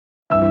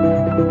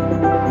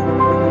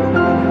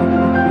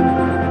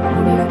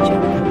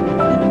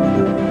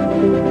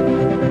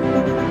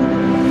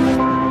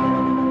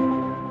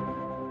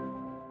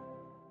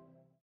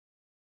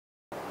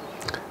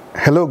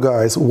Hello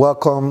guys,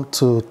 welcome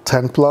to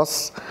 10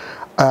 Plus.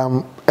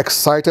 I'm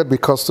excited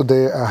because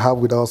today I have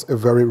with us a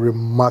very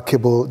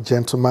remarkable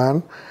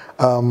gentleman,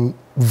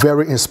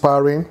 very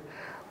inspiring,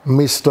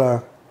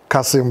 Mr.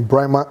 Kassim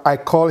Braimah. I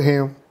call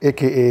him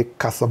aka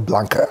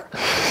Casablanca.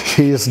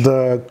 He is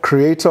the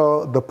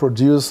creator, the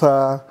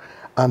producer,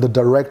 and the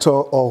director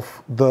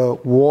of the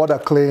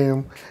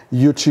world-acclaimed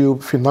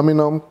YouTube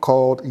phenomenon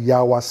called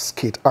Yawa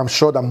Skit. I'm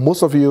sure that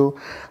most of you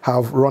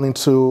have run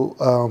into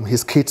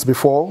his skits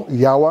before.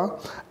 Yawa,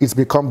 it's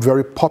become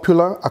very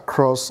popular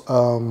across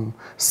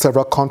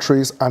several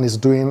countries and is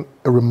doing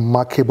a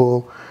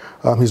remarkable,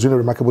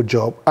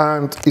 job.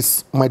 And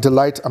it's my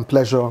delight and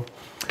pleasure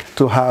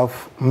to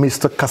have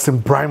Mr. Kassim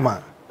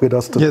Braimah with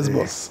us today. Yes,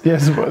 boss.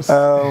 Yes, boss.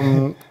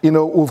 You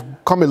know, we've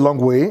come a long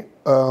way.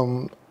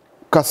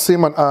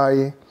 Kassim and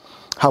I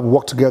have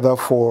worked together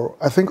for,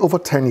 I think, over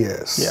 10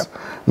 years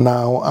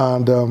now.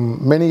 And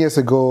many years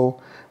ago,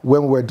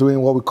 when we were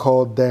doing what we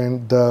called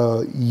then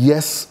the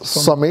Yes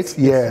Summit,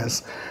 he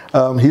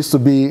used to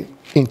be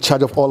in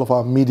charge of all of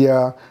our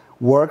media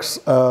works.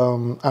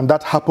 And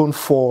that happened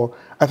for,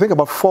 I think,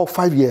 about 4 or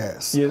 5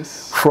 years.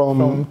 Yes.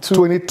 From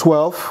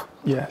 2012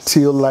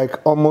 till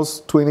like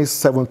almost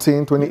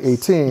 2017,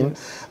 2018.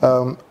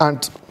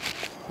 And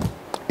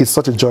it's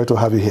such a joy to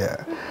have you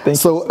here.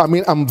 Thank you. I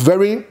mean, I'm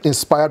very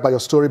inspired by your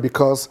story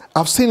because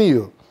I've seen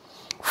you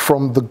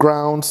from the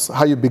grounds,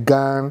 how you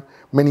began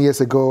many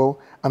years ago,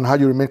 and how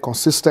you remain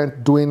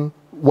consistent doing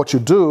what you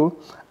do.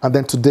 And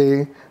then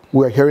today,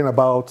 we're hearing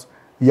about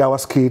Yawa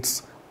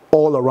Skits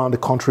all around the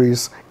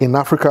countries in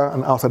Africa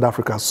and outside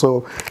Africa.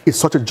 So it's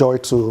such a joy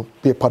to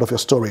be a part of your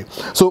story.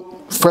 So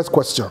first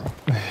question.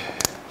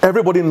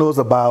 Everybody knows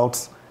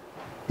about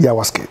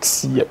Yawa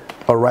Skits. Yep.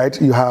 All right?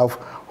 You have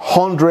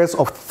hundreds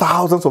of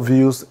thousands of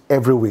views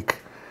every week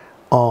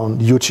on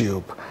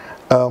YouTube.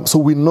 So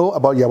we know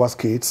about Yawa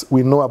Skits,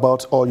 we know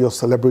about all your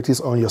celebrities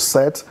on your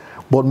set,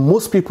 but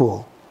most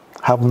people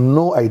have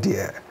no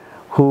idea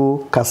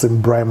who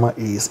Kassim Braimah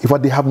is. In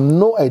fact, they have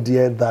no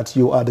idea that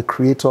you are the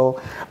creator,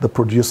 the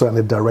producer, and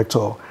the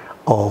director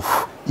of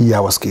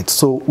Yawa Skits.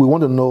 So we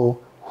want to know,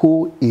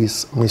 who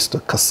is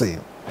Mr.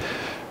 Kassim?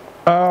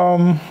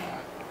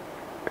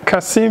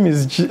 Kassim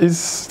is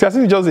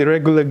just a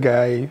regular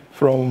guy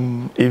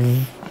from a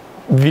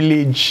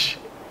village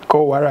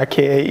called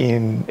Warake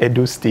in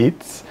Edo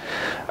State.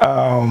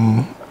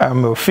 I'm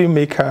a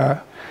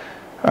filmmaker.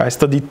 I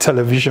studied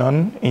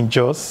television in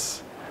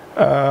Jos.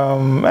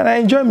 And I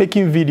enjoy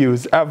making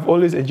videos. I've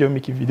always enjoyed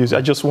making videos.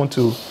 I just want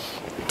to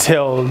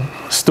tell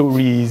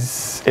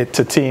stories,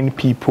 entertain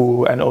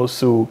people, and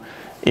also,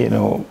 you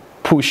know,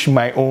 push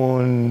my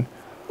own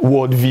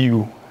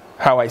worldview,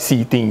 how I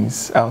see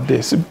things out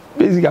there. So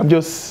basically, I'm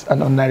just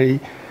an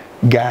ordinary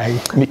guy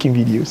making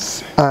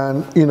videos.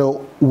 And you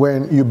know,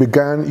 when you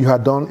began, you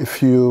had done a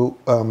few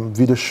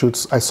video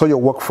shoots. I saw your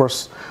work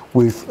first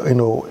with, you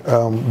know,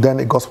 then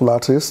a gospel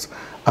artist,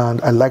 and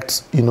I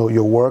liked, you know,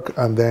 your work.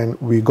 And then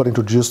we got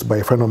introduced by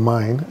a friend of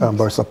mine,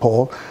 Barrister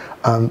Paul,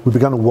 and we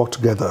began to work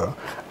together.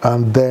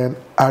 And then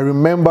I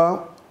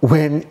remember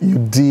when you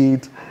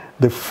did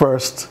the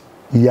first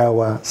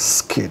Yawa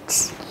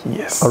Skits.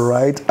 Yes. All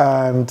right,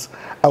 and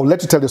I will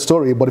let you tell the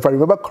story, but if I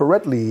remember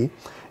correctly,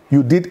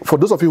 you did, for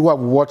those of you who have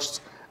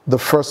watched the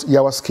first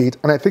Yawa Skit,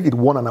 and I think it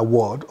won an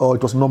award, or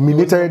it was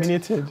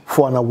nominated,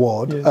 for an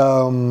award. Yes.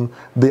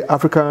 The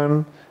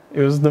African...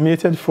 It was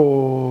nominated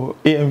for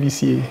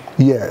AMVCA.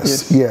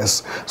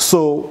 Yes.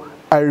 So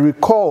I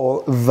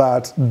recall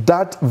that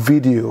that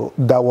video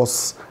that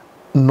was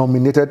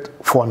nominated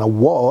for an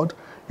award,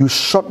 you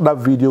shot that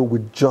video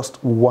with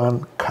just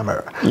one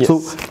camera. Yes.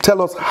 So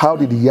tell us, how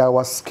did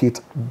Yawa Skit,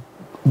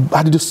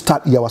 how did you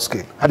start Yawa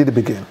Skit? How did it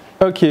begin?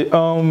 Okay,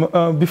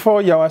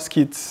 before Yawa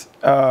Skits,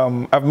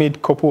 I've made a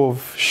couple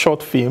of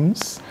short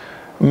films.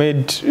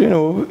 Made, you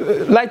know,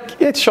 like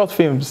 8 short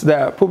films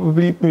that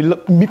probably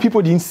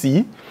people didn't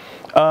see.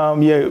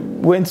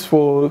 Went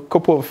for a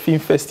couple of film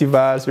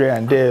festivals here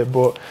and there,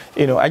 but,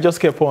 you know, I just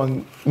kept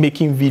on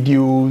making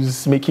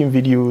videos.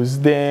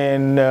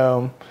 Then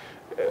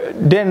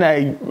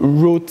I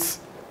wrote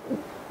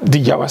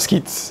the Yawa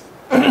Skits.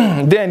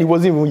 Then it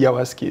wasn't even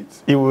Yawa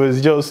Skits. It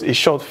was just a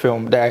short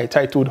film that I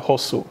titled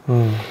Hustle.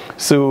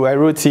 So I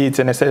wrote it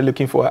and I started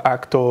looking for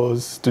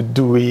actors to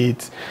do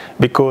it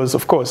because,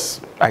 of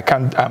course, I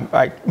can't.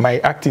 My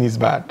acting is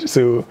bad.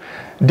 So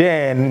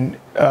then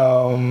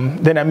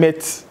I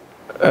met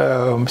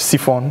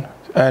Siphon,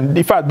 and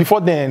in fact before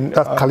then,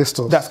 that's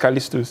Callistus. That's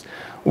Callistus.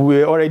 We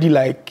were already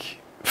like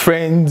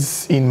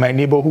friends in my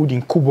neighborhood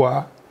in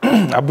Kubwa,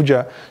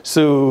 Abuja.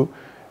 So,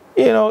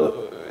 you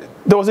know,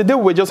 there was a day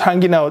we were just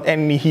hanging out,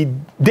 and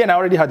then I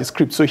already had the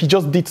script, so he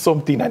just did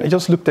something, and I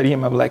just looked at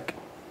him. I'm like,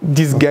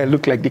 this guy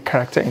looked like the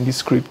character in this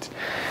script.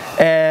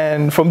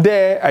 And from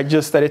there, I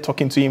just started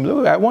talking to him.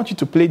 Look, I want you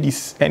to play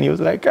this, and he was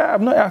like,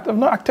 I've not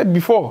acted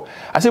before.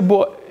 I said,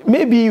 but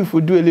maybe if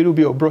we do a little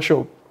bit of brush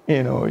up,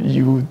 you know,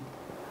 you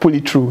pull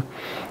it through.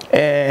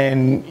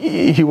 And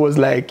he was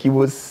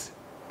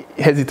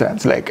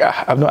hesitant, like,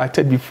 I've not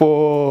acted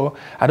before.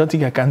 I don't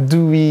think I can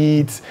do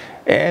it.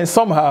 And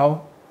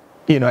somehow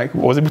I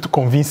was able to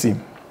convince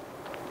him.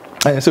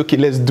 And I said, okay,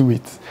 let's do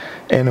it.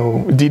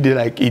 And did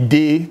like a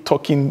day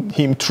talking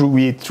him through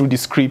it, through the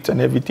script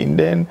and everything.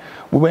 Then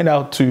we went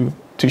out to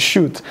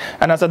shoot.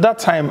 And as at that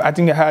time, I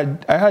think I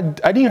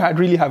didn't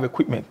really have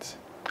equipment.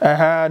 I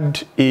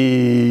had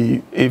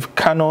a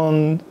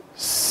Canon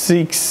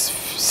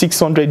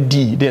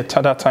 600D there at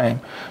that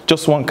time,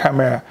 just one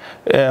camera,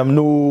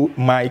 no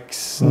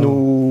mics,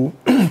 no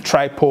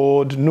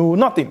tripod, no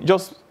nothing,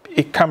 just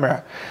a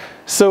camera.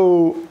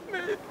 So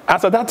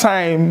as at that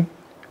time,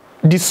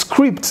 the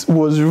script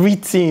was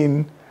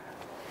written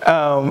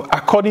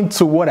according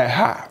to what I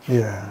have.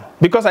 Yeah.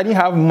 Because I didn't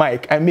have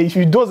mic. I mean, if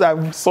you those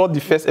that saw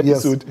the first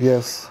episode,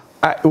 yes.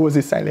 It was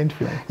a silent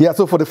film. Yeah,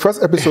 so for the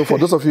first episode, for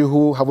those of you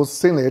who haven't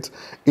seen it,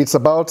 it's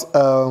about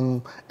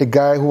a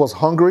guy who was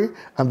hungry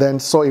and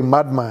then saw a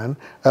madman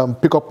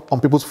pick up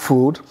on people's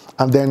food,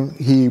 and then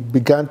he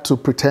began to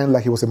pretend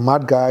like he was a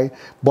mad guy,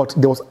 but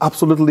there was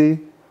absolutely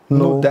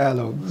no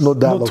dialogue. No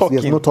dialogue. Talking.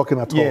 Yes, no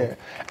talking at all. Yeah.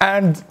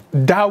 And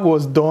that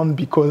was done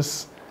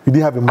because you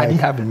didn't have a mic. I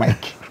didn't have a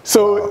mic.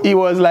 So it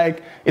was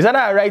like, is that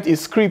I write a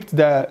script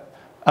that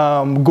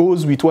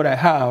goes with what I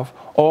have,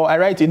 or I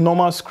write a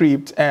normal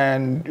script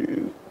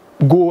and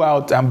go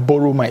out and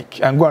borrow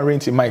mic and go and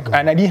rent a mic.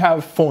 And I didn't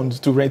have funds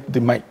to rent the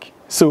mic.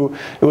 So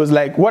it was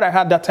like, what I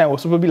had that time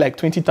was probably like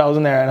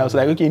 20,000 naira. And I was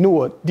like, okay, you know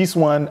what? This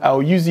one,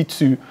 I'll use it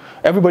to,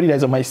 everybody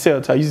that's on my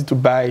set, I'll use it to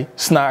buy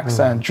snacks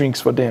and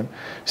drinks for them.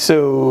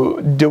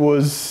 So there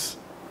was,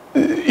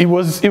 it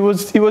was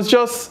just,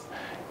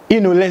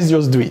 let's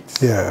just do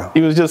it. Yeah.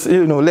 It was just,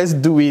 let's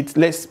do it.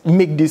 Let's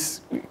make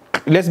this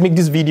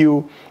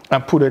video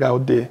and put it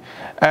out there.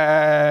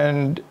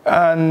 And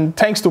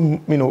thanks to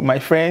my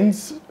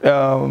friends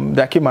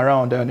that came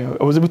around, and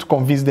I was able to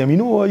convince them,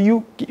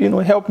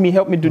 help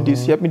me do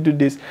this, help me do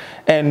this.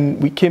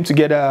 And we came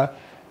together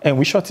and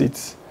we shot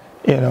it.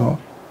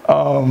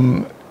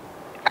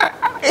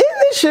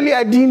 Initially,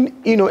 I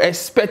didn't,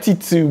 expect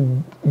it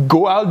to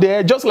go out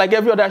there, just like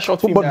every other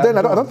short film. But then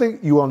I don't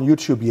think you were on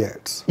YouTube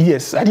yet.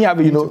 Yes, I didn't have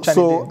a YouTube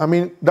channel. So, I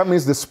mean, that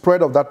means the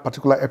spread of that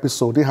particular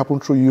episode didn't happen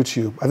through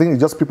YouTube. I think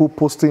it's just people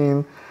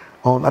posting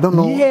on, I don't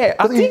know. Yeah,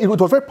 I think it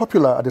was very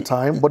popular at the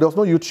time, but there was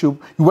no YouTube.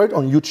 You weren't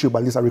on YouTube,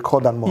 at least I recall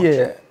that much.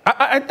 Yeah.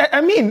 I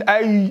mean,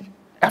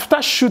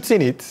 after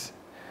shooting it,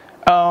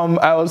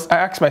 I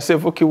asked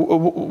myself, okay,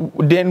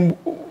 then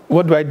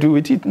what do I do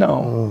with it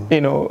now?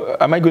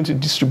 Am I going to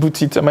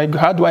distribute it?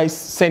 How do I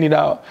send it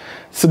out?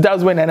 So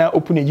that's when I now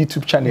opened a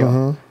YouTube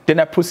channel. Then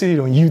I posted it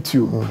on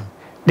YouTube.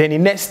 Then the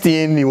next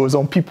thing, it was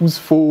on people's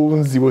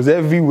phones. It was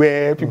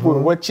everywhere. People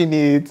were watching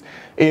it,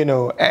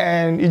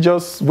 and it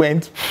just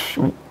went,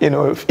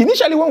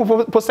 Initially, when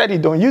we posted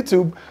it on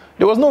YouTube,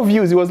 there was no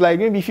views. It was like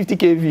maybe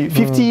 50K views,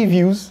 50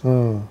 views,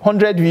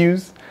 100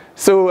 views.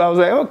 So I was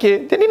like,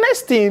 okay. Then the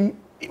next thing,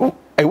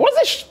 it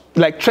wasn't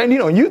like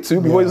trending on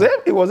YouTube.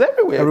 It was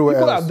everywhere.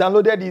 People have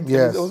downloaded it.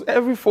 Yes. It was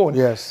every phone.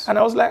 Yes. And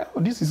I was like,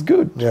 oh, this is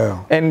good.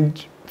 Yeah.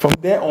 And from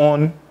there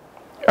on,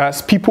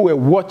 as people were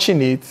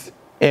watching it,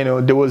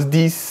 there was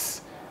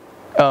this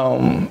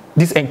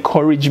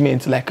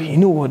encouragement, like,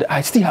 what,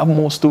 I still have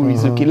more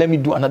stories. Okay, let me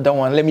do another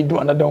one.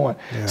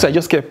 Yeah. So I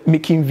just kept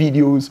making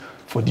videos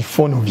for the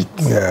fun of it.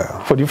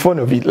 Yeah. For the fun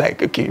of it,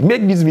 like, okay,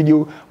 make this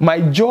video.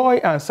 My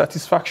joy and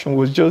satisfaction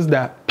was just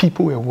that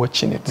people were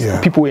watching it. Yeah.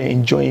 People were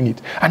enjoying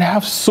it. And I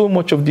have so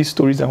much of these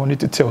stories I wanted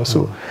to tell.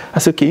 So I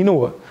said, okay, you know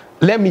what?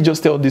 Let me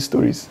just tell these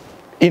stories.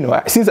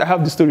 Since I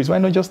have the stories, why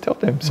not just tell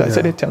them? So I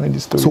started telling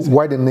these stories. So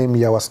why the name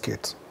Yawa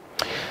Skits?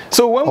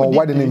 So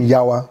why the name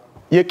Yawa?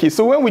 Yeah, okay,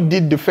 so when we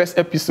did the first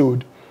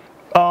episode,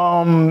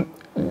 when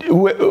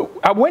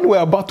we were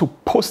about to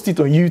post it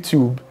on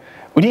YouTube,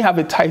 we didn't have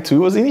a title. It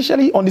was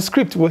initially on the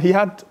script, but he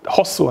had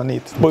hustle on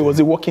it, but it was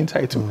a working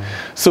title.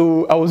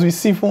 So I was with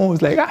Sifon,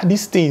 was like,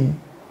 this thing,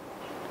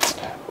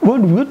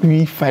 what do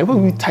we find? What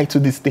do we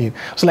title this thing?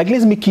 So like,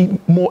 let's make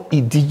it more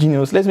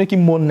indigenous. Let's make it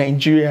more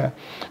Nigeria.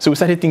 So we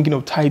started thinking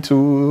of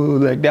title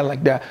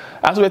like that.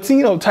 As we're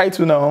thinking of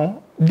title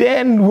now,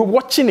 then we're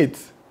watching it.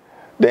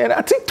 Then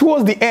I think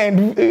towards the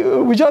end,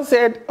 we just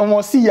said, I'm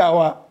gonna see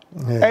Yawa.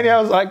 Yeah. And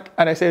I was like,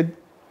 and I said,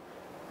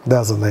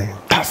 that's the name.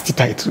 That's the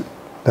title.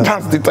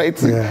 That's the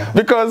title. Yeah.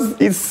 Because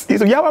it's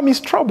Yawa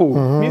means trouble.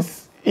 So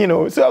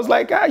I was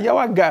like,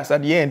 Yawa gas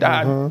at the end.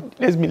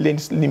 Let me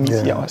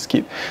Yawa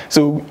Skit.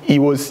 So it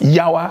was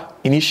Yawa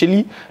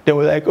initially. Then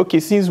we're like, okay,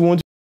 since we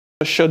want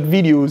to short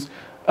videos,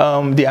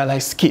 they are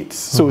like skits.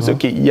 So it's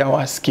okay,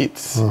 Yawa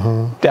Skits.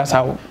 That's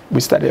how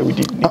we started with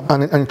it.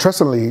 And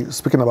interestingly,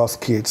 speaking about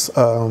skits,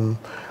 at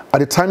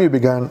the time you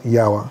began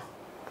Yawa,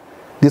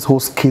 this whole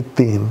skit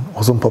thing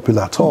wasn't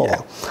popular at all.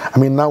 Yeah. I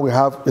mean, now we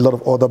have a lot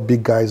of other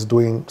big guys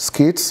doing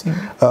skits,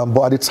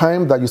 but at the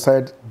time that you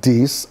started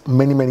this,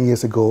 many, many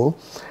years ago,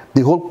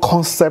 the whole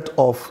concept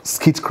of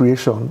skit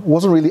creation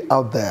wasn't really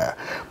out there.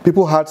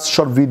 People had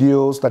short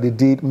videos that they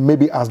did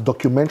maybe as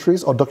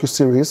documentaries or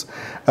docuseries,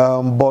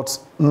 but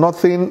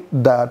nothing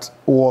that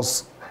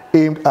was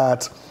aimed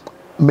at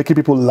making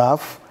people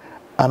laugh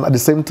and at the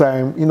same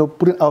time,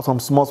 putting out some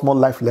small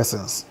life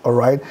lessons, all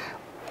right?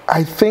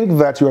 I think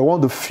that you are one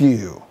of the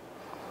few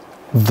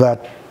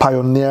that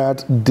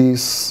pioneered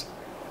this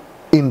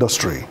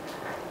industry.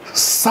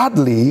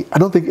 Sadly, I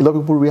don't think a lot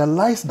of people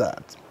realize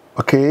that.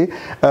 Okay,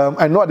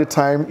 I know at the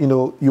time, you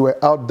know, you were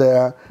out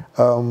there.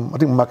 I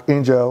think Mark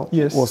Angel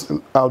was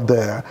out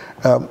there,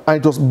 and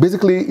it was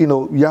basically, you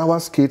know, Yawa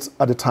Skits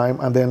at the time,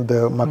 and then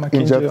the Mark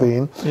Angel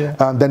thing,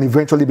 and then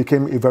eventually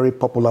became a very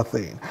popular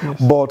thing.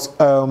 But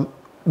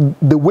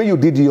the way you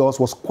did yours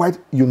was quite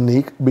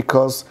unique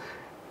because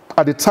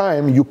at the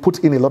time you put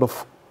in a lot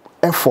of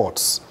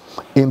efforts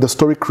in the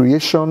story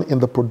creation, in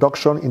the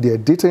production, in the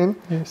editing,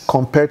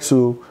 compared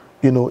to,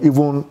 you know,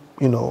 even,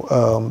 you know,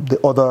 the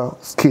other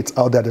skits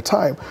out there at the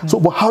time. So,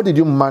 but how did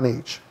you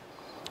manage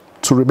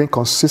to remain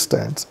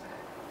consistent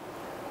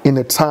in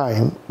a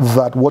time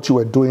that what you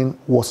were doing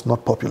was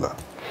not popular?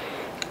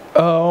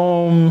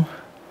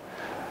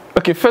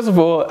 Okay, first of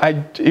all,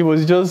 it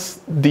was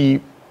just the,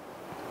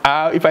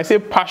 if I say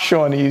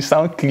passion, it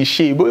sounds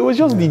cliche, but it was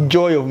just the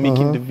joy of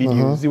making the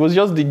videos. It was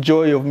just the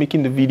joy of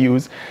making the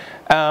videos.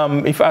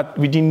 In fact,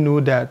 we didn't know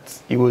that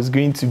it was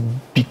going to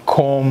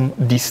become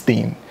this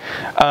thing.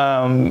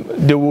 Of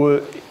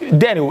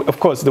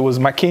course, there was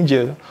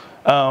Mackenzie.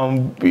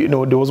 You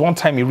know, there was one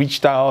time he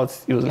reached out.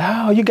 He was like,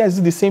 "Oh, you guys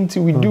do the same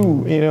thing we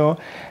do," you know,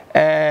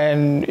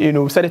 and you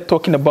know, we started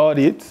talking about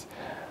it.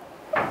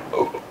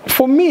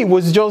 For me, it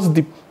was just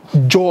the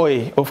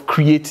joy of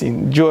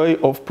creating, joy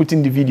of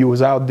putting the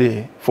videos out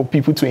there for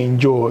people to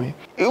enjoy.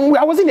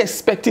 I wasn't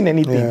expecting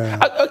anything.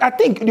 I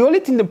think the only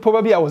thing that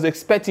probably I was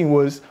expecting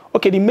was,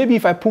 okay, then maybe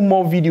if I put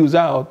more videos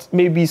out,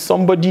 maybe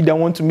somebody that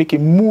wants to make a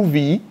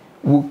movie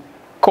will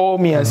call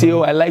me and say,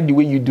 "Oh, I like the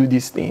way you do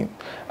this thing.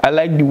 I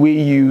like the way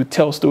you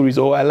tell stories,"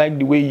 or "I like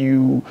the way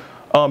you,"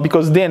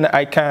 because then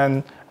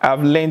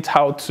I've learned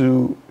how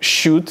to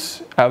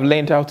shoot, I've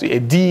learned how to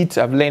edit,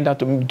 I've learned how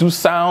to do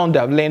sound,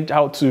 I've learned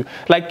how to,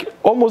 like,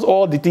 almost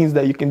all the things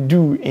that you can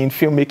do in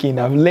filmmaking,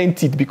 I've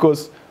learned it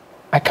because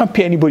I can't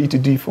pay anybody to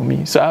do it for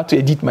me. So I have to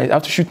edit I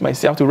have to shoot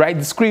myself, I have to write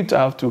the script,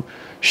 I have to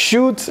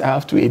shoot, I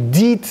have to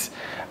edit,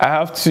 I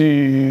have to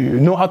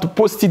know how to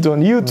post it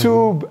on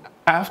YouTube.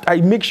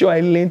 I make sure I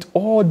learned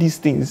all these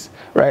things,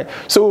 right?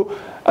 So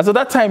as at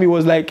that time, it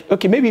was like,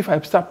 okay, maybe if I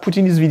start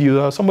putting these videos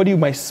out, somebody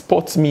might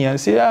spot me and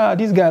say, "Ah,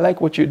 this guy, I like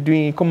what you're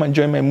doing. Come and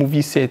join my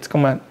movie set.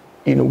 Come and,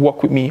 you know,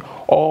 work with me."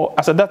 Or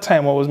as at that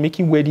time, I was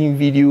making wedding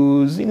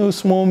videos, you know,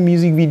 small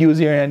music videos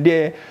here and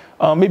there.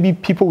 Maybe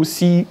people will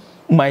see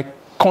my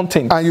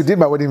content. And you did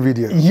my wedding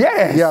video.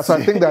 Yes. Yeah, so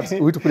I think that we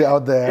need to put it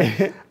out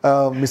there.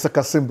 Mr.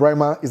 Kassim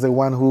Braimah is the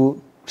one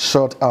who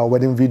shot our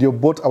wedding video,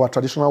 both our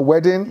traditional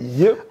wedding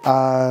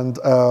and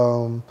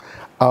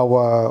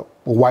our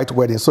white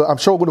wedding. So I'm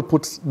sure we're going to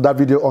put that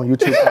video on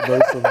YouTube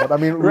very soon. But I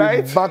mean,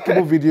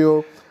 remarkable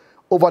video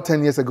over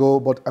 10 years ago.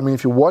 But I mean,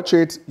 if you watch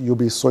it, you'll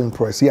be so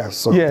impressed. Yeah.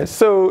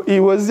 So it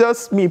was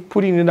just me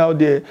putting it out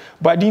there,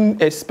 but I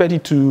didn't expect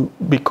it to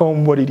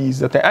become what it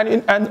is.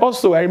 And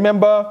also, I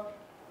remember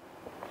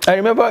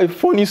a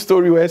funny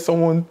story where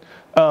someone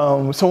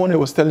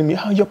was telling me,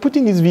 "Oh, you're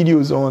putting these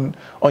videos on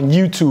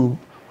YouTube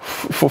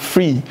for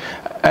free,"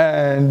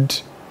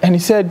 and he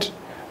said,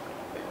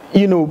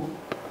 "You know,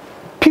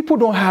 people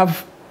don't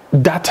have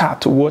data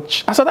to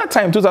watch." As at that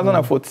time,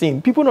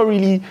 2014, people don't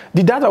really,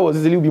 the data was a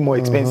little bit more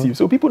expensive.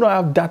 So people don't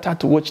have data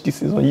to watch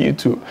this on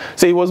YouTube.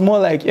 So it was more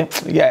like,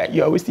 yeah,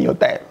 you're wasting your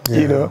time,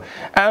 you know.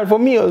 And for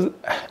me,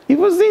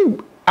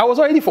 I was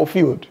already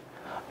fulfilled.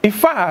 In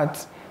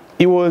fact,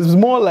 it was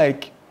more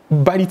like,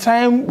 by the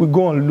time we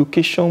go on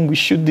location, we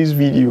shoot this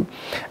video,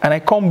 and I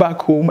come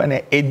back home and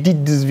I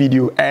edit this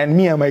video, and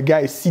me and my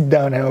guys sit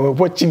down and we're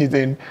watching it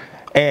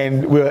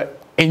and we're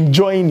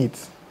enjoying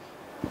it.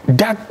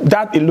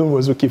 That alone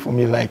was okay for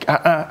me. Like,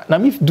 now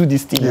me do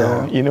this thing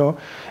now, you know.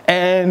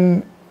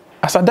 And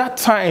as at that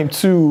time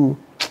too,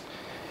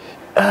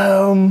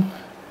 man,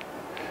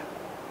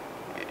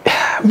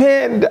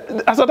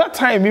 as at that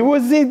time, it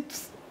was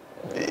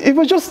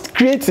just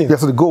creating. Yeah,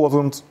 so the goal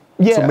wasn't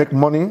to make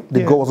money.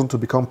 The goal wasn't to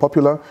become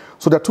popular.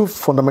 So there are two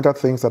fundamental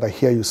things that I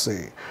hear you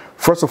say.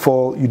 First of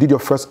all, you did your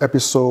first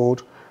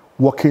episode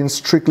working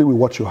strictly with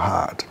what you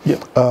had. You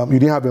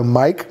didn't have a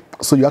mic,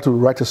 so you had to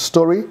write a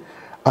story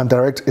and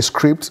direct a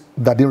script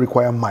that didn't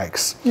require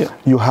mics.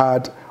 You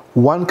had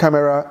one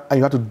camera and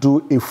you had to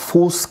do a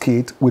full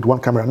skit with one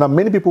camera. Now,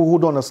 many people who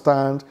don't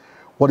understand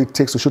what it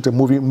takes to shoot a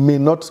movie may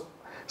not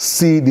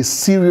see the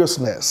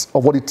seriousness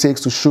of what it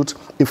takes to shoot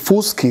a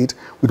full skit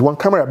with one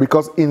camera,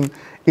 because in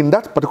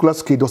that particular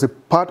skit, there was a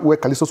part where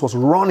Callistus was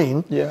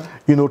running,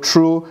 you know,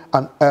 through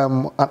an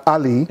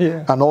alley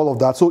and all of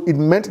that. So it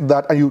meant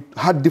that, and you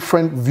had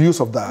different views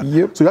of that.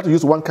 So you had to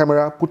use one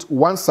camera, put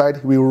one side,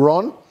 he will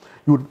run,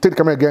 you would take the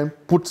camera again,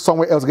 put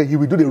somewhere else again, he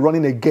will do the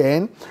running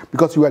again,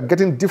 because you are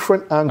getting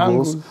different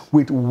angles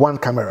with one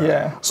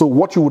camera. So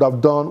what you would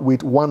have done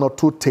with 1 or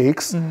 2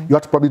 takes, you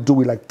have to probably do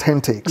with like 10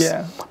 takes.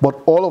 But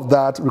all of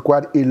that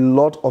required a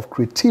lot of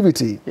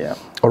creativity.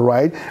 All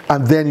right?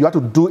 And then you have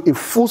to do a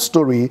full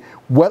story,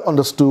 well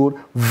understood,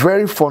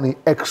 very funny,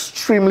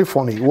 extremely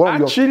funny.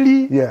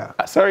 Actually,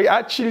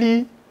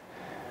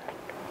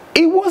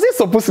 it wasn't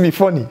supposed to be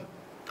funny.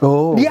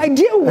 Oh. The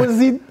idea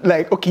wasn't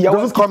like, okay, It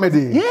was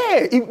comedy.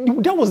 Yeah,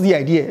 that was the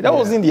idea. That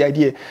wasn't the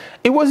idea.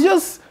 It was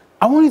just,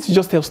 I wanted to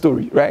just tell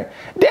story, right?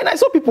 Then I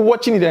saw people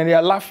watching it and they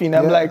are laughing.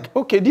 I'm like,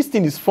 okay, this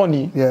thing is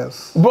funny.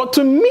 Yes. But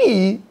to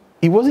me,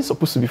 it wasn't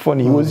supposed to be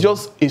funny. It was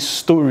just a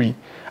story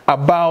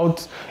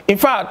about, in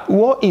fact,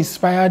 what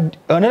inspired,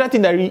 another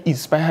thing that really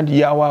inspired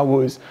Yawa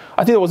was,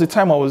 I think there was a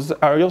time I was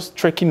just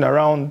trekking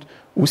around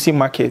Wuse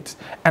Market,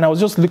 and I was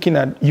just looking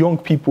at young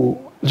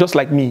people, just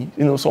like me,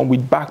 you know, some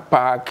with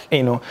backpack,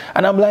 you know,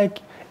 and I'm like,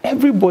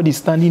 everybody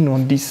standing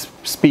on this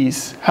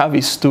space have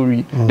a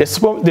story. There's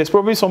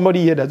probably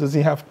somebody here that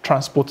doesn't have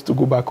transport to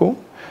go back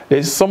home.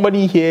 There's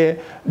somebody here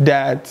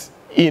that,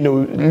 you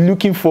know,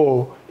 looking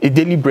for a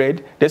daily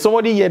bread. There's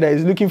somebody here that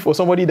is looking for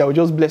somebody that will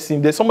just bless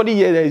him. There's somebody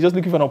here that is just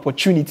looking for an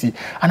opportunity.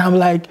 And I'm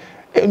like,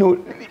 you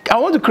know, I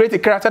want to create a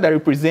character that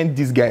represents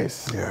these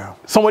guys. Yeah.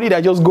 Somebody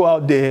that just go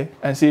out there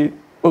and say,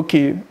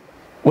 okay,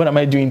 what am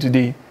I doing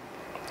today?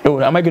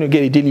 Oh, am I going to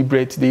get a daily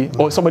bread today?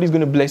 Or somebody's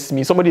going to bless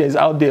me? Somebody is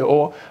out there.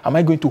 Or am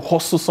I going to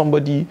hustle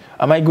somebody?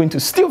 Am I going to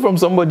steal from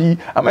somebody?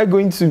 Am I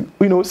going to,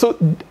 you know, so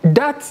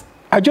that,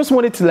 I just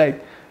wanted to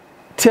like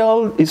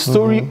tell a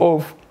story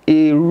of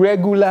a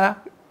regular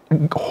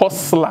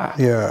hustler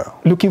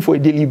looking for a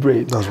daily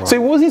bread. That's right. So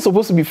it wasn't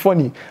supposed to be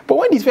funny. But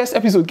when this first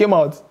episode came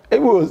out,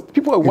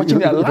 people were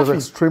watching it and laughing. It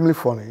was extremely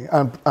funny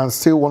and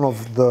still one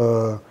of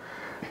the,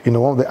 you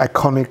know, one of the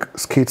iconic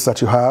skits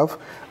that you have.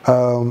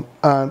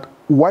 And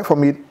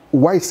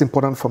why it's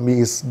important for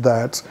me is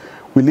that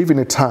we live in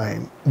a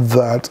time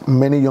that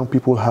many young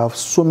people have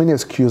so many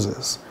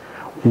excuses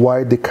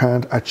why they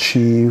can't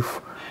achieve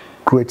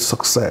great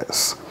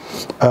success.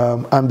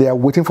 And they are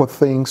waiting for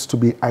things to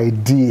be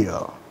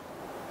ideal.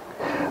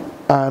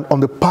 And on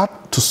the path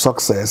to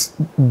success,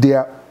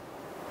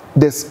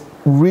 there's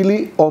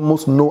really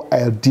almost no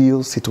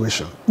ideal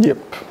situation. Yep.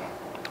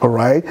 All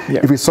right?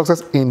 Yep. If it's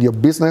success in your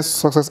business,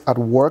 success at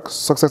work,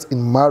 success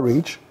in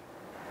marriage,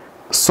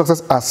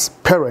 success as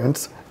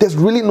parents, there's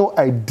really no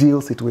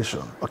ideal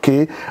situation,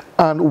 okay?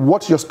 And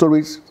what your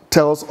story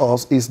tells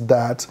us is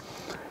that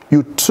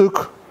you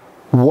took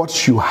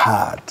what you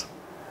had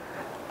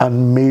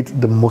and made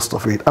the most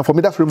of it. And for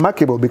me, that's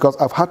remarkable because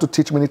I've had to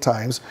teach many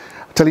times,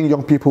 telling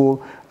young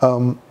people,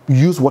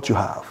 use what you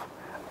have.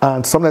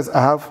 And sometimes I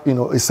have, you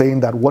know, a saying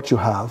that what you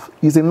have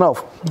is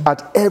enough.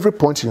 At every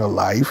point in your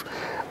life,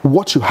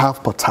 what you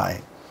have per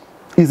time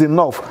is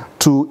enough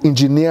to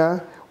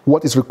engineer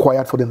what is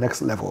required for the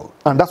next level.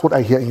 And that's what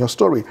I hear in your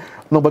story.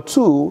 Number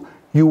two,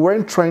 you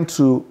weren't trying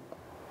to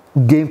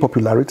gain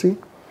popularity. You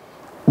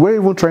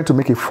weren't even trying to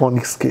make a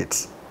funny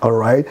skit, all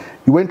right?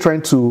 You weren't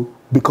trying to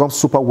become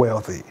super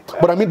wealthy.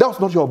 But I mean, that was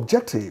not your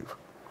objective.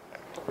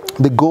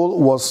 The goal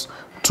was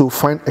to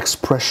find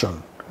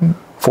expression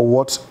for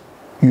what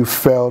you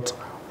felt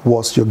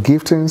was your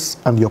giftings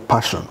and your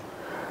passion.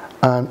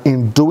 And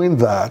in doing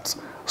that,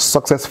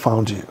 success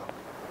found you.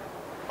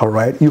 All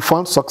right? You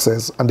found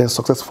success and then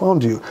success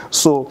found you.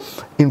 So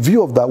in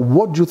view of that,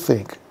 what do you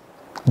think,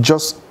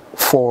 just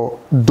for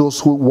those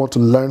who want to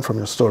learn from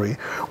your story,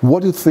 what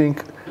do you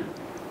think,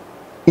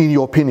 in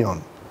your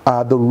opinion,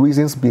 are the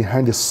reasons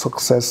behind the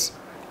success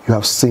you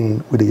have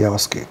seen with the Yawa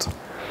skit?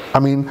 I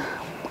mean,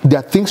 there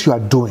are things you are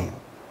doing,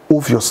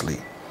 obviously,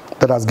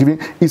 that has given,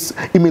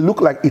 it may look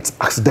like it's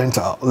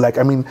accidental, like,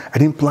 I mean, I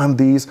didn't plan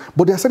this,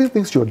 but there are certain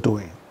things you're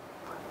doing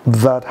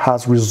that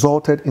has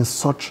resulted in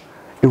such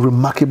a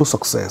remarkable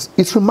success.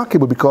 It's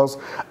remarkable because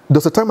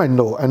there's a time I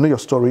know your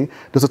story,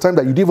 there's a time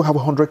that you didn't even have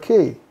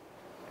 100K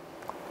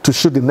to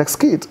shoot the next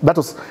skit. That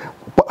was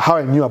how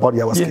I knew about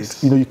Yawa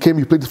skit. You know, you came,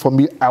 you played it for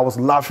me, I was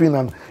laughing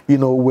and, you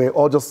know, we're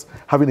all just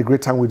having a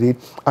great time with it.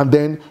 And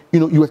then,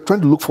 you know, you were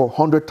trying to look for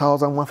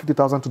 100,000,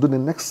 150,000 to do the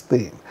next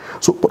thing.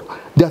 So, but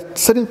there are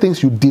certain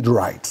things you did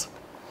right.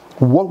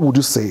 What would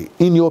you say,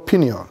 in your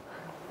opinion,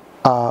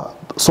 are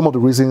some of the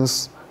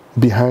reasons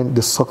behind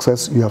the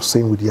success you have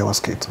seen with Yawa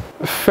skit?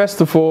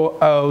 First of all,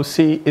 I'll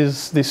say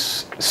is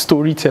this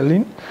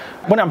storytelling.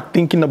 When I'm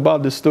thinking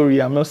about the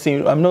story, I'm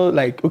not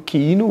like, okay,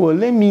 you know what,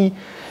 let me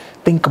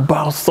think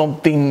about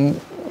something,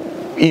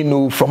 you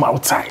know, from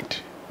outside.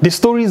 The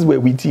stories were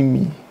within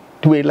me.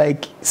 They were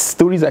like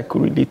stories I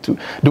could relate to.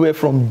 They were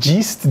from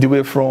gist, they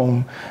were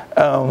from,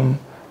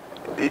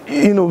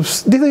 you know,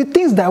 the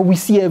things that we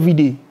see every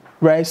day.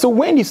 Right, so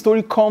when the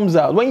story comes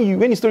out, when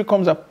the story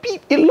comes out,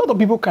 a lot of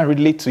people can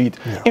relate to it.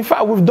 Yeah. In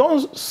fact, we've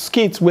done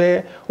skits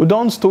we've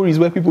done stories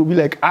where people will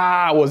be like,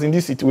 I was in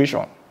this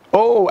situation.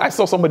 Oh, I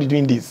saw somebody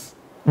doing this,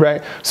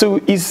 right? So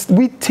it's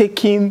we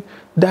taking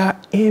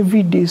that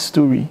everyday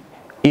story,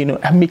 you know,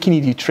 and making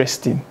it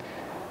interesting.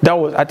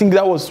 I think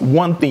that was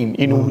one thing,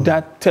 you know,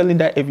 that telling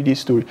that everyday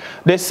story.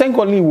 The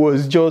secondly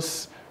was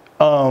just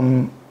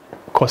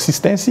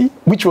consistency,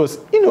 which was,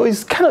 you know,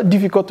 it's kind of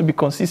difficult to be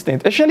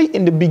consistent, especially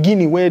in the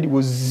beginning where there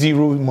was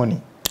zero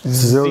money.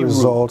 Zero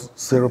results,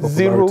 zero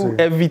popularity. Zero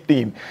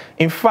everything.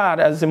 In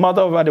fact, as a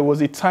matter of fact, there was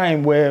a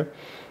time where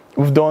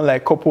we've done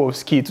like a couple of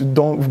skits,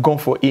 we've gone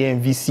for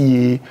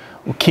AMVCA,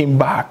 we came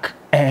back,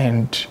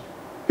 and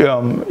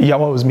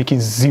Yawa was making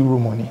zero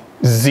money.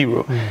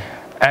 Zero.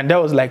 And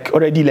that was like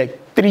already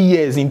like 3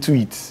 years into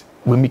it,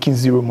 we're making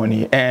zero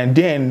money. And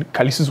then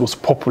Khaleesi's was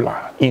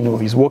popular. You know,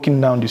 he's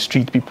walking down the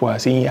street, people are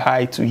saying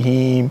hi to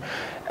him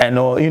and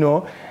all, you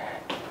know.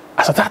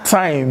 As at that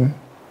time,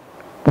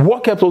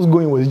 what kept us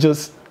going was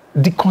just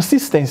the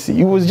consistency.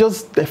 It was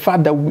just the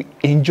fact that we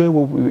enjoy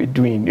what we were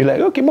doing. You're like,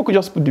 okay, we could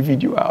just put the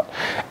video out.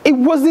 There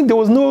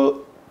was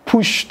no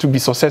push to be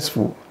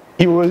successful.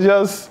 It was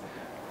just,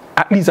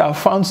 at least I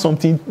found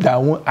something that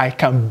I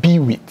can be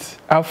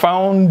with. I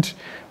found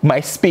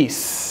my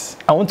space.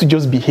 I want to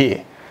just be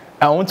here.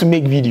 I want to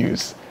make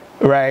videos,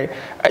 right?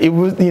 It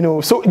was, you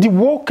know, so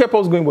what kept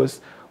us going was,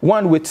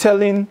 one, we're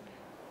telling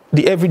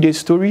the everyday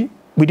story.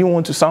 We didn't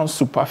want to sound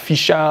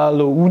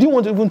superficial, or we didn't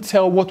want to even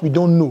tell what we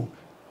don't know.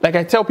 Like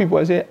I tell people,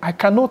 I say, I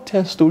cannot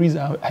tell stories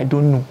I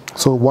don't know.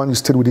 So one, you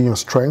stayed within your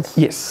strength.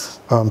 Yes.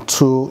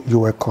 Two, you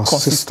were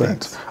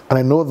consistent. And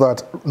I know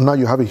that now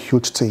you have a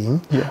huge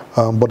team. Yeah.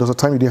 But there's a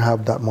time you didn't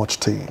have that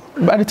much team.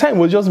 By the time, it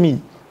was just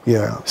me.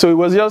 Yeah. So it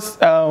was just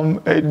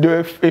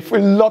there were a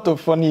lot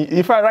of funny.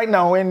 In fact, right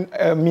now when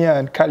me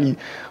and Kali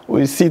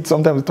we sit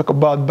sometimes we talk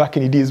about back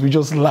in the days, we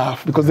just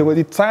laugh because there was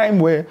a time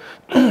where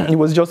it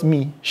was just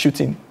me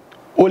shooting,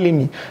 only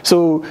me.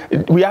 So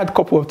we had a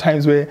couple of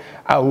times where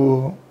I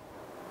will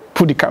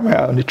put the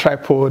camera on the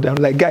tripod. I'm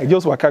like, guy,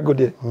 just walk out, go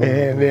there,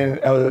 and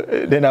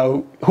then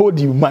I'll hold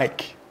the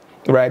mic.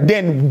 Right,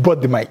 then bought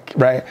the mic,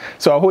 right?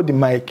 So I'll hold the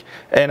mic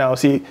and I'll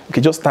say,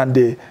 okay, just stand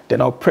there. Then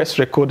I'll press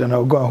record and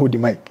I'll go and hold the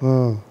mic.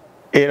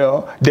 You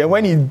know, then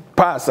when it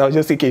passed, I'll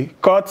just say, okay,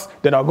 cut.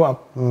 Then I'll go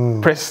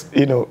and press,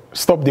 you know,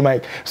 stop the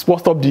mic,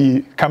 stop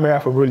the camera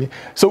from rolling.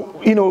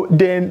 So, you know,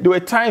 then there were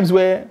times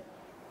where,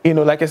 you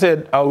know, like I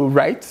said, I will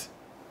write,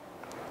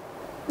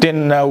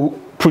 then I'll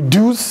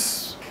produce,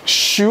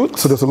 shoot.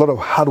 So there's a lot of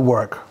hard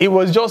work. It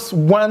was just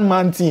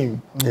one-man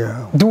team.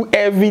 Yeah. Do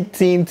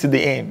everything to the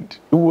end.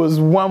 It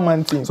was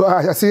one-man team. So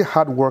I see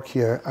hard work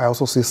here. I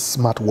also see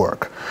smart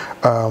work,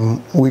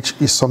 which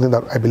is something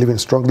that I believe in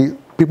strongly.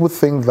 People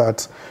think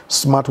that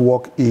smart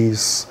work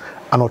is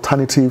an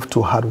alternative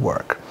to hard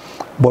work.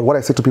 But what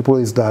I say to people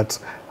is that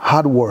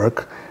hard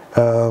work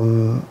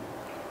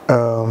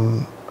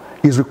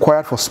is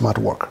required for smart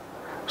work.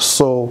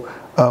 So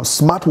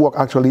smart work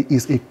actually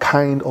is a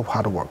kind of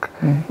hard work.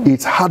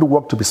 It's hard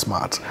work to be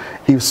smart.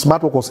 If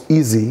smart work was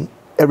easy,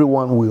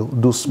 everyone will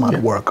do smart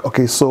work.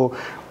 Okay, so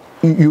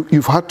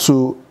you've had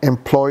to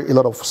employ a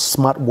lot of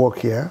smart work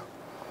here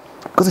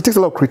because it takes a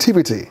lot of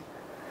creativity.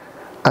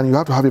 And you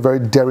have to have a very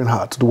daring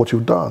heart to do what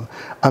you've done.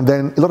 And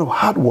then a lot of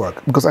hard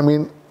work because, I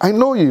mean, I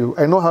know you.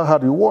 I know how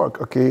hard you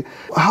work, okay?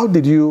 How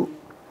did you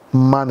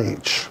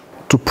manage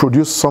to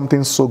produce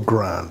something so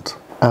grand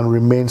and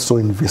remain so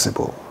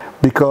invisible?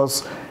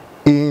 Because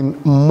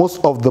in most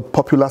of the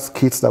popular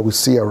skits that we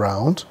see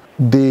around,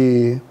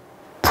 the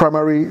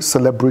primary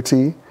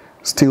celebrity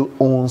still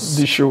owns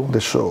the show.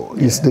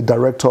 Yeah. It's the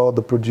director,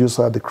 the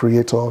producer, the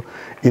creator,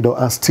 you know,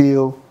 and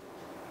still,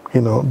 you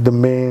know, the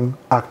main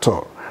actor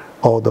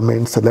or the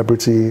main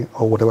celebrity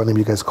or whatever name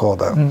you guys call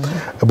them.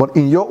 But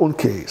in your own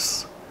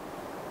case,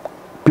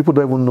 people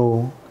don't even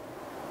know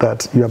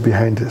that you are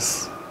behind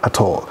this at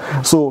all.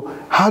 So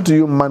how do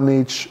you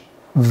manage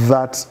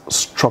that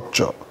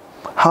structure?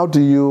 How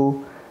do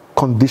you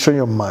condition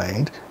your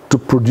mind to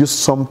produce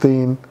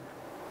something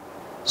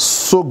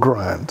so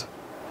grand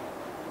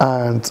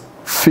and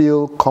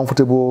feel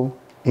comfortable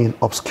in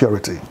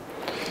obscurity?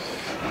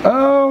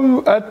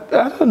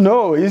 I don't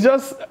know. It's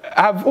just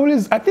I've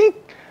always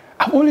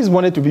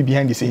wanted to be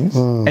behind the scenes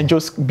and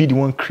just be the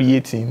one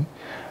creating.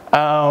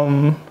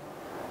 And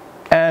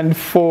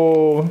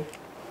for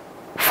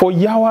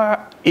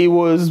Yawa, it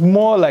was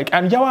more like,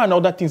 and Yawa and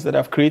other things that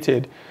I've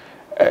created,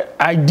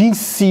 I didn't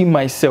see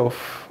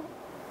myself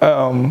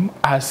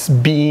as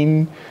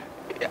being,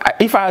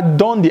 if I had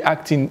done the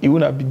acting, it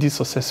wouldn't have been this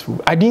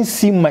successful. I didn't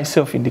see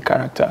myself in the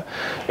character,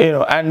 you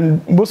know,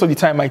 and most of the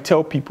time I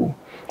tell people,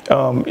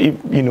 if,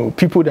 you know,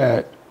 people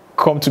that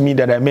come to me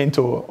that I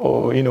mentor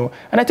or, you know,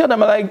 and I tell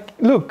them, I'm like,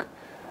 look,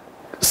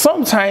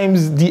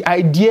 sometimes the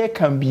idea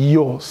can be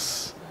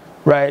yours,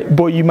 right?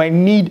 But you might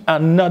need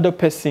another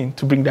person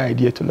to bring the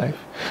idea to life.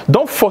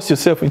 Don't force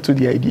yourself into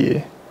the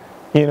idea.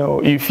 You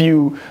know, if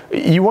you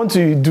want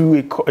to do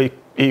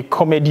a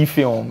comedy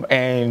film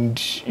and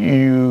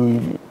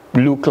you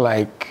look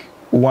like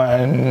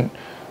one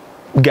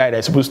guy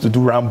that's supposed to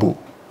do Rambo,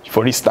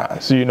 for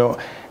instance, you know,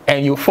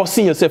 and you're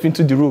forcing yourself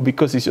into the role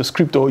because it's your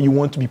script or you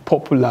want to be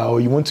popular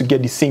or you want to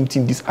get the same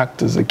thing these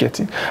actors are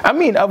getting. I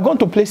mean, I've gone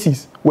to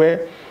places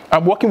where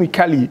I'm working with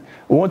Kali.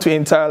 We want to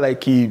enter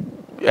like a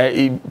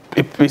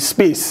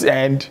space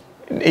and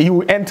he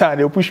will enter and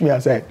they'll push me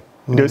aside.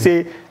 They'll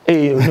say,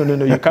 hey,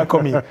 no, you can't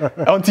come in.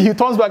 Until he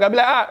turns back, I'll be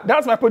like,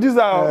 that's my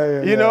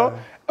producer, you know.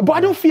 But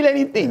I don't feel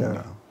anything.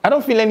 I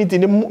don't feel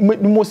anything. The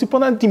most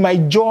important thing, my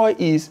joy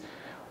is,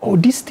 oh,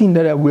 this thing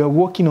that we are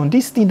working on,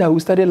 this thing that we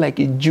started like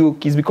a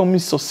joke is becoming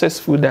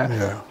successful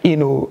that, you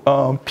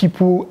know,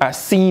 people are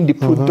seeing the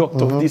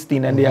product of this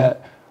thing and they are,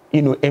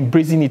 you know,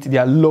 embracing it, they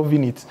are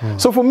loving it.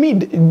 So for me,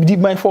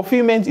 my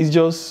fulfillment is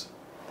just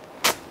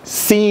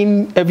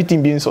seeing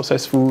everything being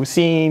successful,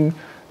 seeing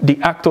the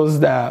actors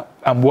that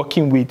I'm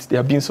working with, they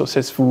are being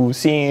successful,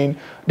 seeing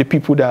the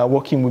people that are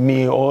working with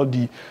me, all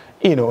the,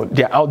 you know,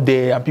 they're out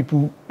there and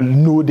people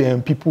know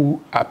them,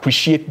 people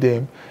appreciate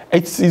them.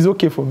 It's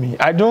okay for me.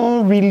 I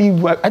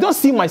don't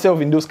see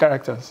myself in those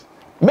characters.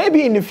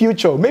 Maybe in the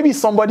future, maybe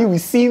somebody will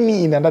see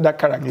me in another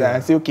character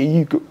and say, okay,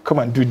 you come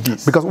and do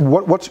this. Because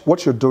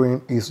what you're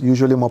doing is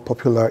usually more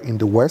popular in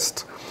the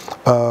West.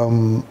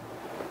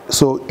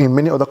 So in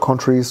many other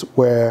countries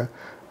where,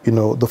 you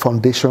know, the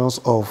foundations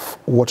of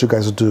what you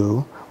guys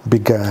do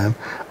began,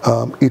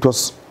 it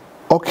was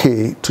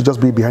okay to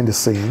just be behind the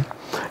scene.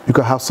 You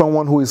can have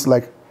someone who is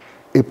like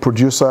a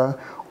producer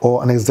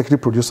or an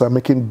executive producer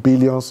making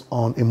billions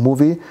on a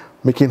movie,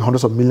 making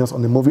hundreds of millions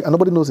on a movie, and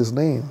nobody knows his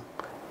name.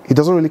 He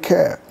doesn't really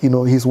care. You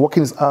know, he's working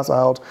his ass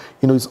out.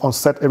 You know, he's on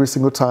set every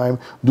single time,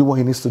 doing what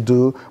he needs to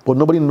do, but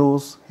nobody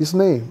knows his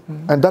name.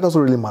 And that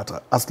doesn't really matter.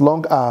 As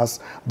long as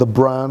the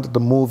brand, the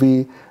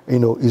movie, you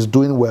know, is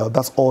doing well,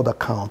 that's all that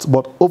counts.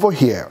 But over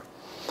here,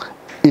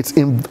 it's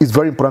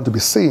very important to be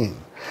seen.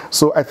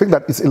 So I think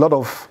that it's a lot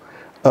of,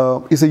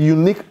 it's a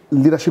unique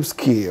leadership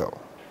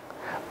skill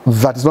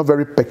that is not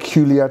very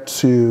peculiar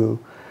to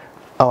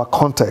our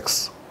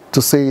context,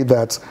 to say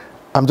that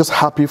I'm just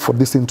happy for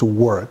this thing to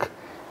work,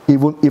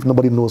 even if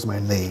nobody knows my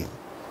name.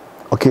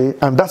 Okay?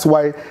 And that's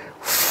why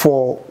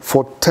for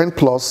 10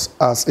 Plus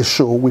as a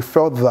show, we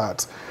felt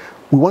that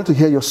we wanted to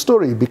hear your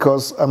story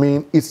because, I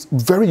mean, it's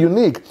very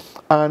unique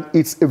and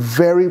it's a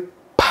very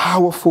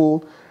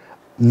powerful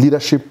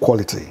leadership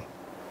quality.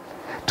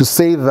 To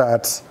say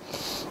that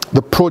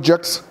the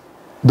project,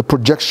 the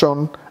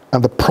projection,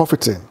 and the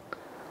profiting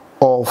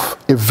of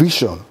a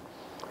vision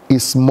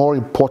is more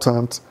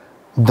important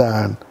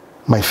than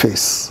my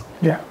face.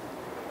 Yeah.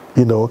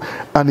 You know,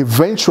 and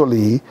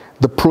eventually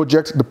the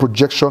project, the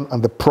projection,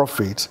 and the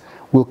profit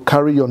will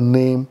carry your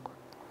name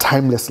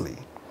timelessly,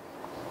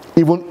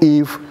 even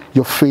if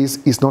your face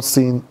is not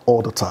seen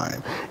all the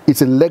time.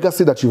 It's a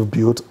legacy that you've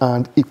built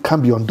and it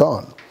can be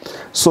undone.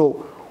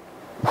 So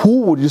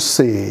who would you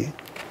say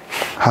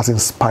has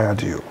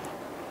inspired you?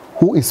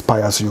 Who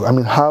inspires you? I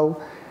mean, how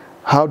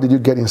did you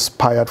get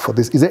inspired for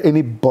this? Is there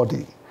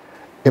anybody,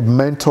 a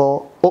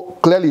mentor? Oh,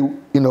 clearly,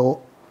 you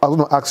know, I was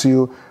going to ask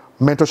you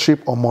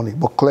mentorship or money,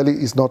 but clearly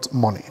it's not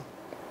money.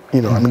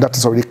 You know, I mean, that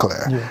is already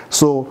clear. Yeah.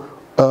 So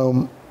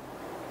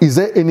is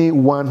there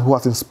anyone who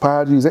has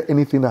inspired you? Is there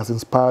anything that has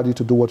inspired you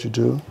to do what you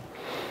do?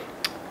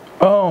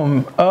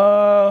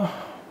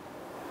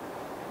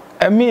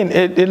 I mean,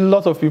 a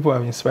lot of people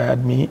have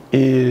inspired me.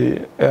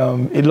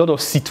 A lot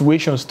of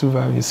situations too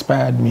have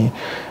inspired me.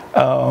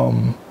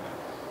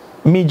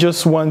 Me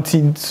just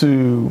wanting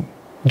to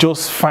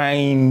just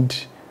find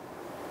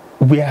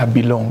where I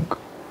belong,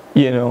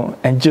 you know,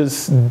 and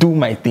just do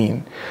my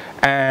thing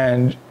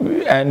and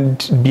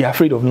be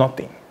afraid of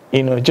nothing,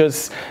 you know,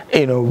 just,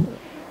 you know,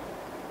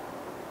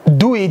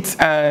 do it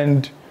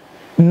and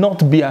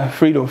not be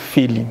afraid of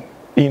failing.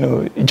 You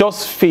know,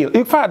 just fail.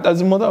 In fact,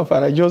 as a mother of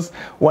fact, I just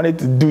wanted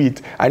to do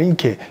it. I didn't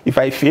care. If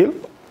I fail,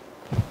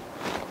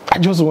 I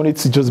just wanted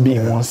to just be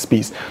in one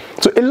space.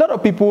 So a lot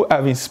of people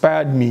have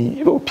inspired me.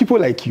 You know, people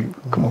like you,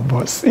 come on,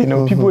 boss. You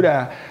know, people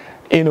that,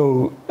 you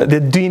know, they're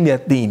doing their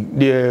thing.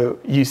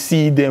 You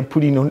see them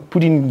putting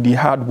in the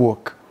hard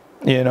work.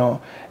 You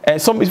know,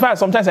 and in fact,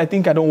 sometimes I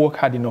think I don't work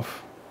hard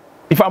enough.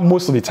 In fact,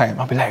 most of the time,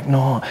 I'll be like,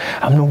 no,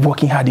 I'm not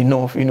working hard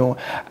enough, you know.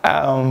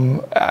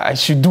 I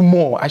should do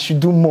more. I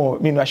should do more.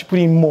 You know, I should put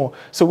in more.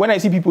 So when I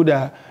see people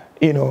that,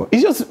 you know,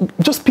 it's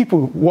just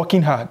people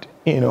working hard,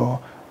 you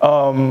know.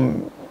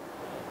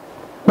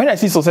 When I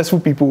see successful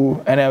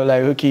people and I'm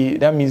like, okay,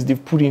 that means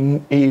they've put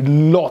in a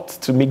lot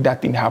to make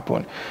that thing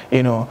happen,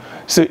 you know.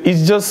 So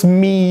it's just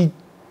me,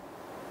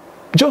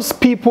 just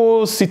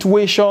people,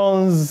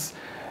 situations,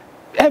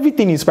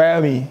 everything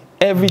inspires me.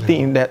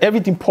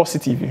 Everything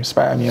positive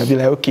inspires me. I'll be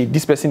like, okay,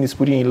 this person is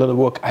putting in a lot of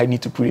work. I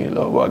need to put in a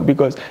lot of work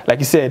because, like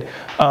you said,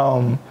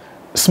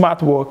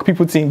 smart work.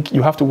 People think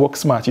you have to work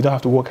smart. You don't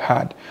have to work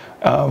hard.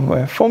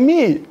 For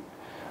me,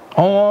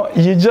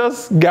 you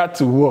just got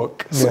to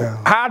work. So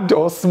hard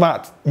or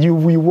smart, you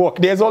will work.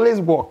 There's always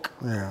work.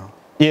 Yeah.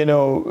 You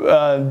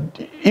know,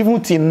 even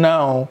till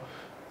now,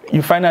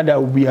 you find out that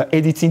we are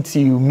editing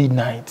till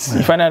midnight. Yeah.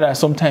 You find out that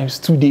sometimes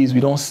 2 days we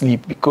don't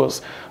sleep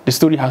because the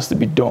story has to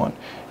be done.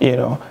 You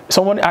know,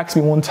 someone asked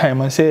me one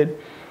time and said,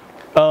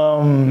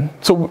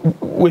 so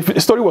the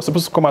story was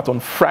supposed to come out on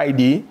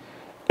Friday,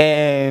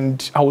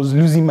 and I was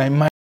losing my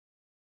mind.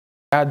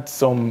 I had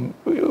some,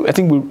 I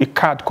think a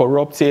card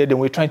corrupted, and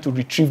we're trying to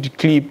retrieve the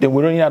clip. Then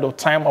we're running out of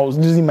time. I was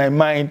losing my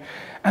mind,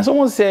 and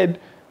someone said,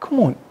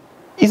 "Come on,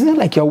 isn't it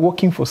like you're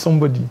working for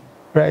somebody?"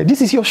 Right?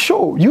 This is your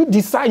show. You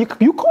decide.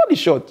 You call the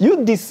shot.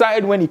 You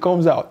decide when it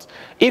comes out.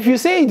 If you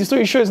say the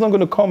story show is not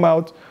going to come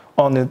out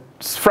on a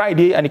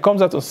Friday and it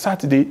comes out on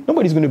Saturday,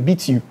 nobody's going to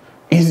beat you.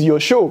 It's your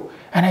show.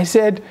 And I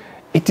said,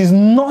 it is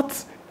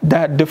not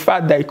that the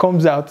fact that it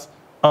comes out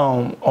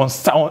on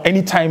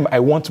any time I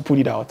want to put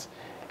it out.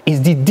 It's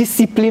the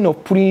discipline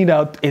of putting it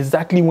out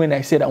exactly when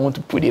I said I want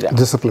to put it out.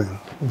 Discipline.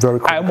 Very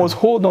critical. I must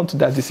hold on to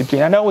that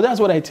discipline. And that's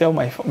what I tell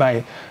my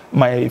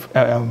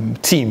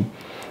team.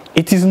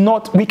 it is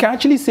not, we can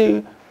actually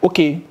say,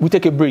 okay, we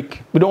take a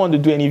break. We don't want to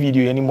do any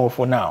video anymore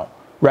for now,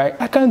 right?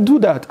 I can do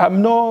that.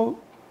 I'm not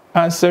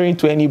answering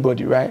to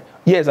anybody, right?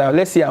 Yes,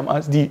 let's say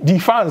the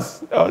fans,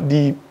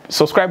 the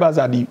subscribers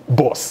are the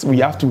boss. We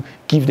have to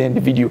give them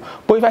the video.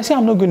 But if I say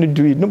I'm not going to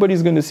do it,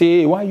 nobody's going to say,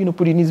 hey, why are you not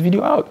putting this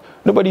video out?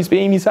 Nobody's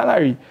paying me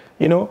salary,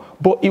 you know?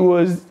 But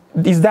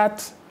is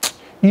that,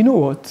 you know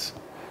what?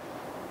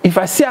 If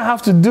I say I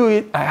have to do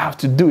it, I have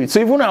to do it. So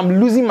even when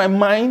I'm losing my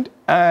mind,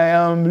 I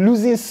am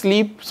losing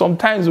sleep.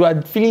 Sometimes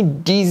we're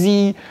feeling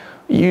dizzy.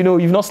 You know,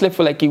 you've not slept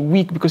for like a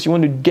week because you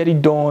want to get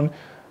it done.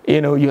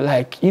 You know, you're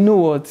like, you know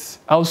what?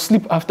 I'll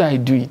sleep after I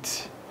do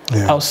it.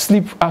 Yeah. I'll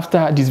sleep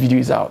after this video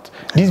is out.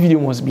 This video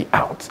must be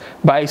out.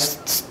 By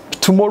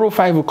tomorrow,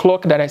 5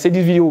 o'clock, that I said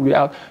this video will be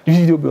out, this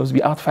video must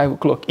be out 5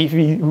 o'clock. If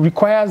it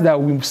requires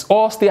that we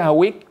all stay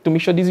awake to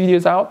make sure this video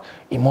is out,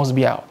 it must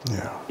be out.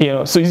 Yeah. You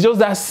know, so it's just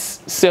that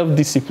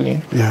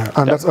self-discipline. Yeah,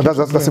 and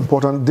that's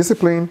important.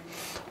 Discipline,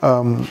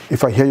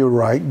 if I hear you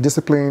right,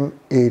 discipline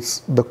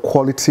is the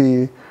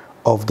quality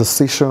of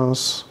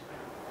decisions,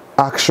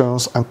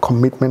 actions, and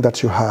commitment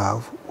that you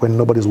have when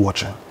nobody's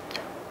watching.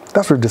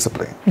 That's real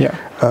discipline. Yeah.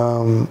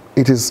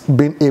 It is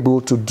being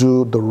able to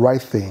do the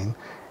right thing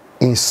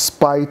in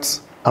spite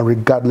and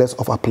regardless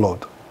of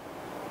applaud.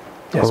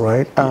 Yes. All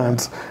right? Yeah.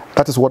 And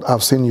that is what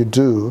I've seen you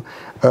do.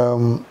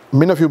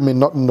 Many of you may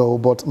not know,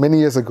 but many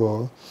years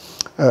ago,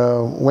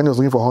 when I was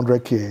looking for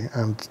 100K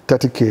and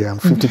 30K and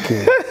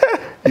 50K,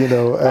 you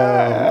know,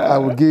 I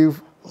would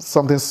give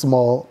something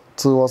small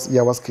towards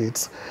Yawa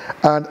Skits.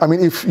 And I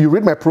mean, if you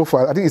read my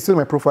profile, I think it's still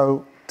my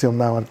profile till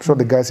now. I'm sure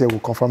the guys here will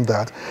confirm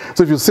that.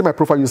 So if you see my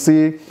profile, you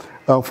see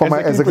former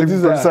executive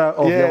producer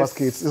of Yawa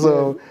Skits.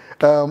 So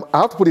I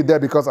have to put it there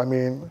because, I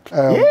mean,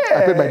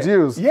 I paid my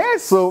dues.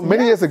 Yes. So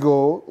many years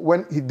ago,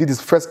 when he did his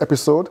first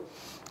episode,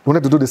 he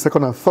wanted to do the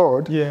second and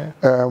third,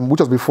 which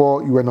was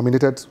before you were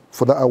nominated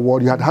for that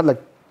award. You had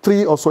like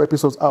 3 or so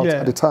episodes out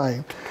at the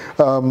time.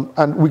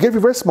 And we gave you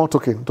a very small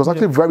token. It was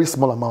actually a very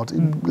small amount,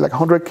 like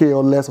 100K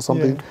or less or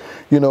something,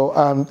 you know,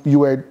 and you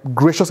were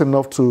gracious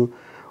enough to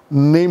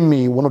name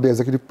me one of the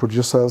executive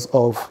producers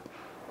of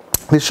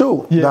the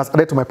show that's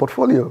added to my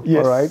portfolio.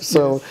 All right.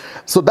 So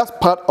that's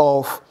part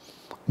of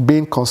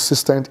being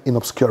consistent in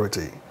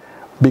obscurity,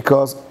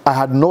 because I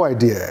had no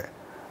idea,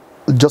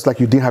 just like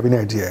you didn't have any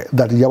idea,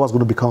 that Yawa was going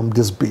to become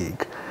this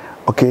big.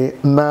 Okay.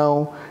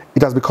 Now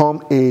it has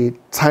become a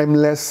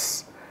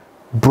timeless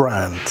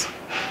brand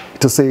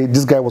to say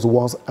this guy was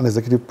once an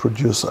executive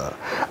producer.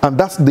 And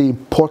that's the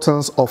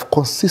importance of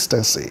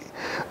consistency.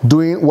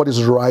 Doing what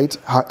is right,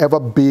 however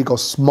big or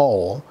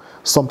small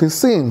something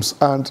seems.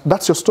 And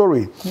that's your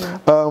story.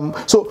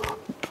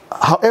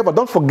 However,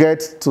 don't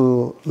forget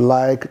to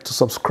like, to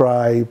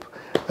subscribe,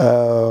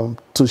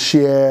 to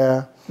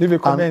share, leave a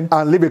comment.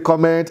 And leave a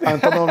comment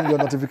and turn on your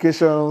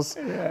notifications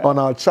on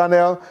our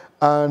channel.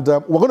 And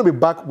we're going to be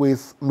back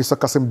with Mr.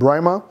 Kassim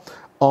Braimah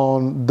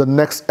on the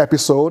next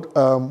episode.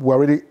 We're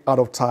already out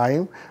of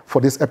time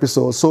for this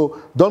episode.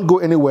 So don't go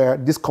anywhere.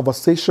 This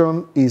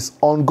conversation is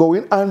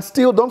ongoing. And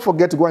still, don't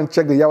forget to go and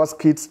check the Yawa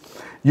Skits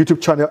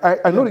YouTube channel.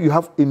 I know that you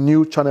have a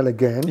new channel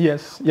again.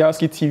 Yes, Yawa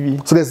Skits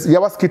TV. So there's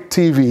Yawa Skits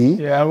TV.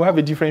 Yeah, and we have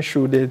a different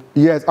show there.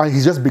 Yes, and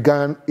he's just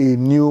began a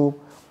new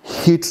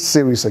hit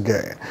series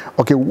again.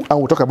 Okay, and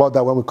we'll talk about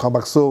that when we come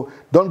back. So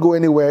don't go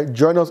anywhere.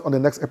 Join us on the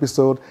next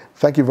episode.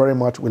 Thank you very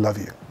much. We love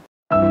you.